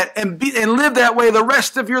on that and live that way the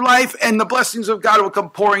rest of your life, and the blessings of God will come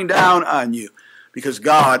pouring down on you, because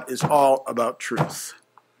God is all about truth.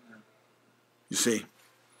 You see,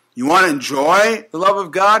 you want to enjoy the love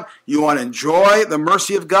of God, you want to enjoy the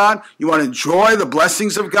mercy of God, you want to enjoy the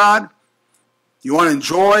blessings of God, you want to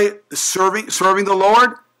enjoy serving the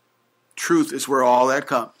Lord. Truth is where all that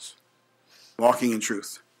comes. Walking in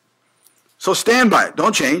truth. So stand by it.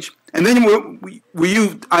 Don't change. And then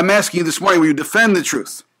I'm asking you this morning, will you defend the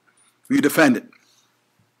truth? Will you defend it?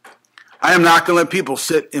 I am not going to let people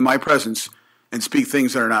sit in my presence and speak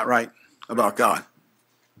things that are not right about God.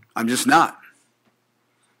 I'm just not.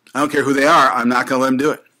 I don't care who they are. I'm not going to let them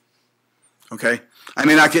do it. Okay? I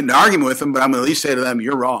may not get in an argument with them, but I'm going to at least say to them,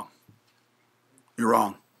 you're wrong. You're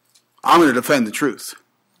wrong. I'm going to defend the truth.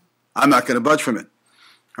 I'm not going to budge from it.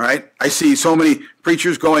 All right? I see so many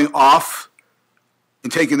preachers going off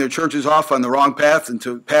and taking their churches off on the wrong path, and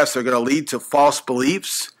to paths that are going to lead to false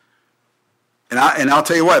beliefs. And I'll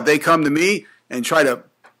tell you what, if they come to me and try to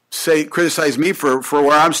criticize me for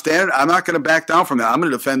where I'm standing, I'm not going to back down from that. I'm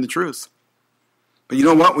going to defend the truth. But you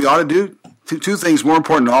know what we ought to do? Two things more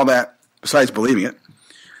important than all that, besides believing it.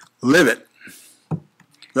 Live it.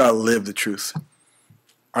 We ought to live the truth.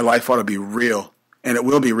 Our life ought to be real, and it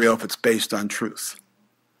will be real if it's based on truth.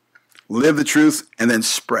 Live the truth and then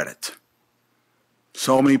spread it.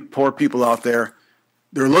 So many poor people out there,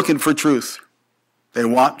 they're looking for truth. They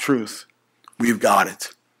want truth. We've got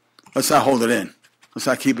it. Let's not hold it in. Let's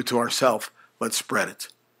not keep it to ourselves. Let's spread it.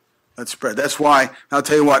 Let's spread. That's why, I'll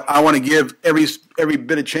tell you what, I want to give every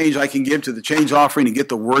bit of change I can give to the change offering and get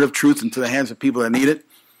the word of truth into the hands of people that need it.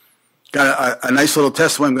 Got a nice little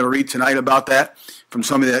testimony I'm going to read tonight about that from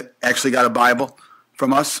somebody that actually got a Bible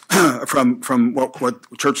from us, from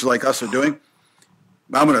what churches like us are doing.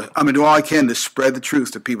 I'm going to do all I can to spread the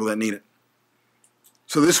truth to people that need it.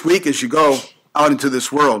 So this week, as you go out into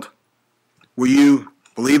this world, will you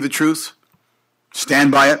believe the truth,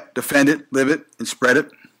 stand by it, defend it, live it, and spread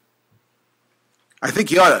it? I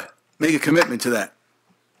think you ought to make a commitment to that.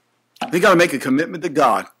 I think you ought to make a commitment to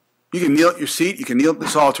God. You can kneel at your seat, you can kneel at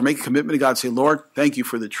this altar, make a commitment to God, say, Lord, thank you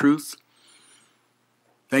for the truth.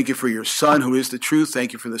 Thank you for your Son who is the truth.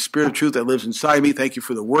 Thank you for the Spirit of truth that lives inside me. Thank you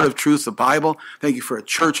for the Word of truth, the Bible. Thank you for a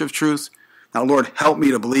church of truth. Now, Lord, help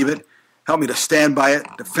me to believe it. Help me to stand by it,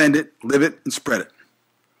 defend it, live it, and spread it.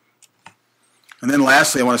 And then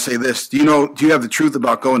lastly, I want to say this. Do you have the truth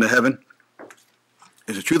about going to heaven?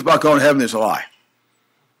 There's a truth about going to heaven, there's a lie.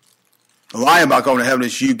 The lie about going to heaven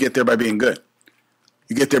is you get there by being good.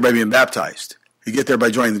 You get there by being baptized. You get there by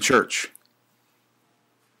joining the church.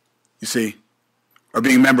 You see? Or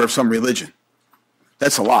being a member of some religion.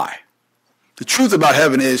 That's a lie. The truth about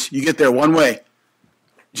heaven is you get there one way.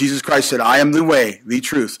 Jesus Christ said, I am the way, the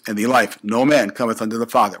truth, and the life. No man cometh unto the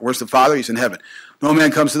Father. Where's the Father? He's in heaven. No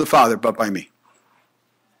man comes to the Father but by me.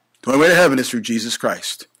 The only way to heaven is through Jesus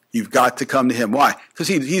Christ. You've got to come to him. Why? Because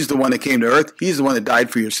he's the one that came to earth. He's the one that died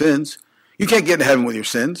for your sins. You can't get into heaven with your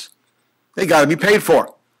sins. They got to be paid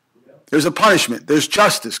for. There's a punishment. There's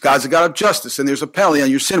justice. God's a God of justice. And there's a penalty on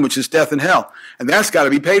your sin, which is death and hell. And that's got to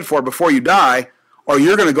be paid for before you die, or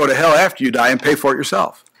you're going to go to hell after you die and pay for it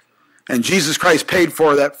yourself. And Jesus Christ paid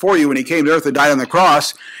for that for you when he came to earth and died on the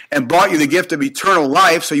cross and bought you the gift of eternal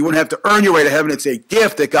life so you wouldn't have to earn your way to heaven. It's a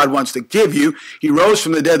gift that God wants to give you. He rose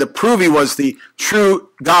from the dead to prove he was the true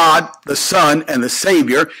God, the Son, and the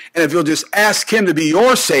Savior. And if you'll just ask him to be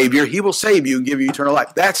your Savior, he will save you and give you eternal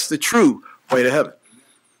life. That's the true way to heaven.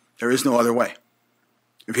 There is no other way.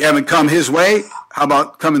 If you haven't come his way, how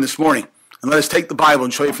about coming this morning? And let us take the Bible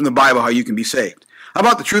and show you from the Bible how you can be saved. How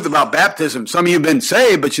about the truth about baptism? Some of you have been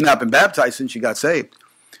saved, but you've not been baptized since you got saved.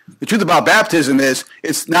 The truth about baptism is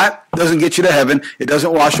doesn't get you to heaven. It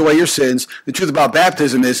doesn't wash away your sins. The truth about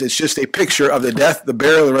baptism is it's just a picture of the death, the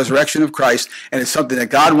burial, the resurrection of Christ, and it's something that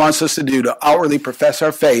God wants us to do to outwardly profess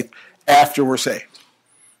our faith after we're saved.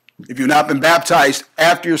 If you've not been baptized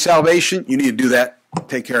after your salvation, you need to do that.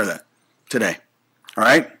 Take care of that today. All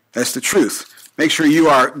right? That's the truth. Make sure you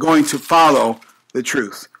are going to follow the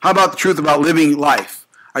truth. How about the truth about living life?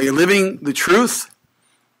 Are you living the truth?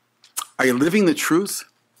 Are you living the truth?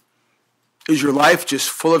 Is your life just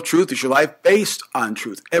full of truth? Is your life based on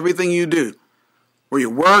truth? Everything you do, where you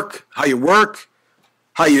work, how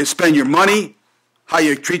you spend your money, how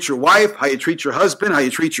you treat your wife, how you treat your husband, how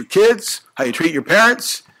you treat your kids, how you treat your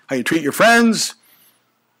parents, how you treat your friends.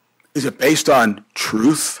 Is it based on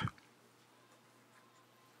truth?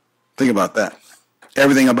 Think about that.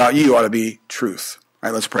 Everything about you ought to be truth. All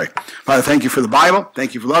right, let's pray. Father, thank you for the Bible.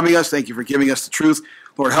 Thank you for loving us. Thank you for giving us the truth.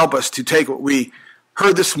 Lord, help us to take what we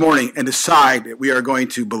heard this morning and decide that we are going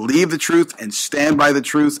to believe the truth and stand by the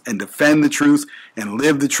truth and defend the truth and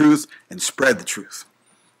live the truth and spread the truth.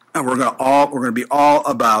 And we're going to be all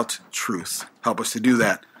about truth. Help us to do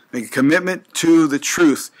that. Make a commitment to the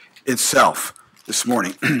truth itself this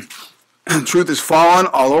morning. Truth has fallen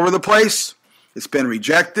all over the place. It's been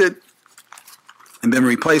rejected and been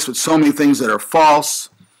replaced with so many things that are false.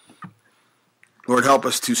 Lord, help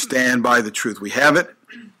us to stand by the truth. We have it.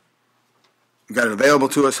 We've got it available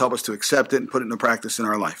to us. Help us to accept it and put it into practice in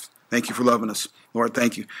our life. Thank you for loving us. Lord,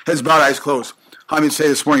 thank you. Heads bowed, eyes closed. How many say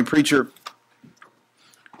this morning, preacher?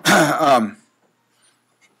 Okay.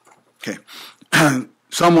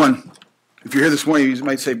 Someone, if you're here this morning,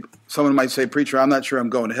 someone might say, preacher, I'm not sure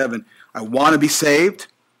I'm going to heaven. I want to be saved.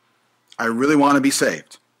 I really want to be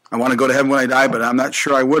saved. I want to go to heaven when I die, but I'm not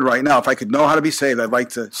sure I would right now. If I could know how to be saved, I'd like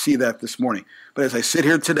to see that this morning. But as I sit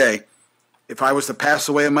here today, if I was to pass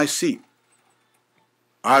away in my seat,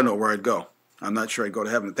 I don't know where I'd go. I'm not sure I'd go to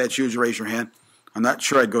heaven. If that's you, raise your hand. I'm not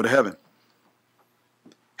sure I'd go to heaven.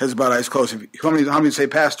 Heads bowed, eyes closed. How many say,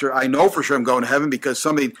 Pastor, I know for sure I'm going to heaven because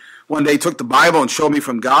somebody one day took the Bible and showed me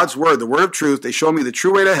from God's Word, the Word of truth. They showed me the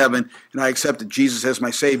true way to heaven, and I accepted Jesus as my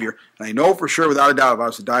Savior. And I know for sure, without a doubt, if I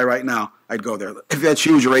was to die right now, I'd go there. If that's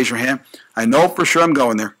you, would you raise your hand? I know for sure I'm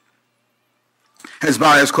going there. Heads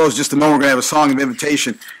bowed, eyes closed. Just a moment, we're going to have a song of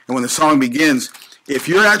invitation. And when the song begins, if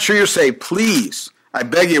you're not sure you're saved, please, I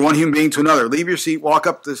beg you, one human being to another, leave your seat, walk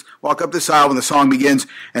up this aisle when the song begins,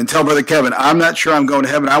 and tell Brother Kevin, I'm not sure I'm going to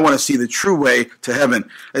heaven. I want to see the true way to heaven,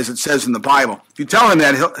 as it says in the Bible. If you tell him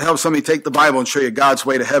that, he'll help somebody take the Bible and show you God's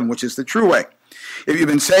way to heaven, which is the true way. If you've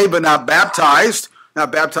been saved but not baptized,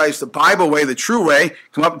 not baptized the Bible way, the true way,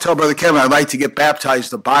 come up and tell Brother Kevin, I'd like to get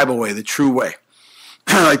baptized the Bible way, the true way.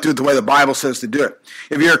 I like to do it the way the Bible says to do it.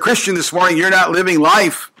 If you're a Christian this morning, you're not living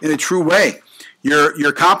life in a true way.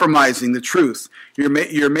 You're compromising the truth.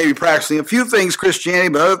 You're maybe practicing a few things Christianity,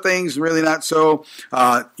 but other things really not so.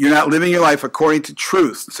 You're not living your life according to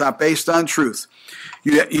truth. It's not based on truth.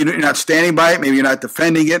 You're not standing by it. Maybe you're not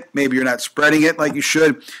defending it. Maybe you're not spreading it like you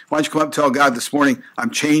should. Why don't you come up and tell God this morning, I'm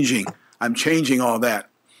changing all that.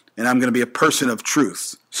 And I'm going to be a person of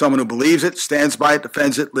truth. Someone who believes it, stands by it,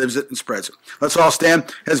 defends it, lives it, and spreads it. Let's all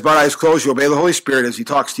stand. Heads bowed, eyes closed. You obey the Holy Spirit as he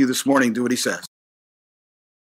talks to you this morning. Do what he says.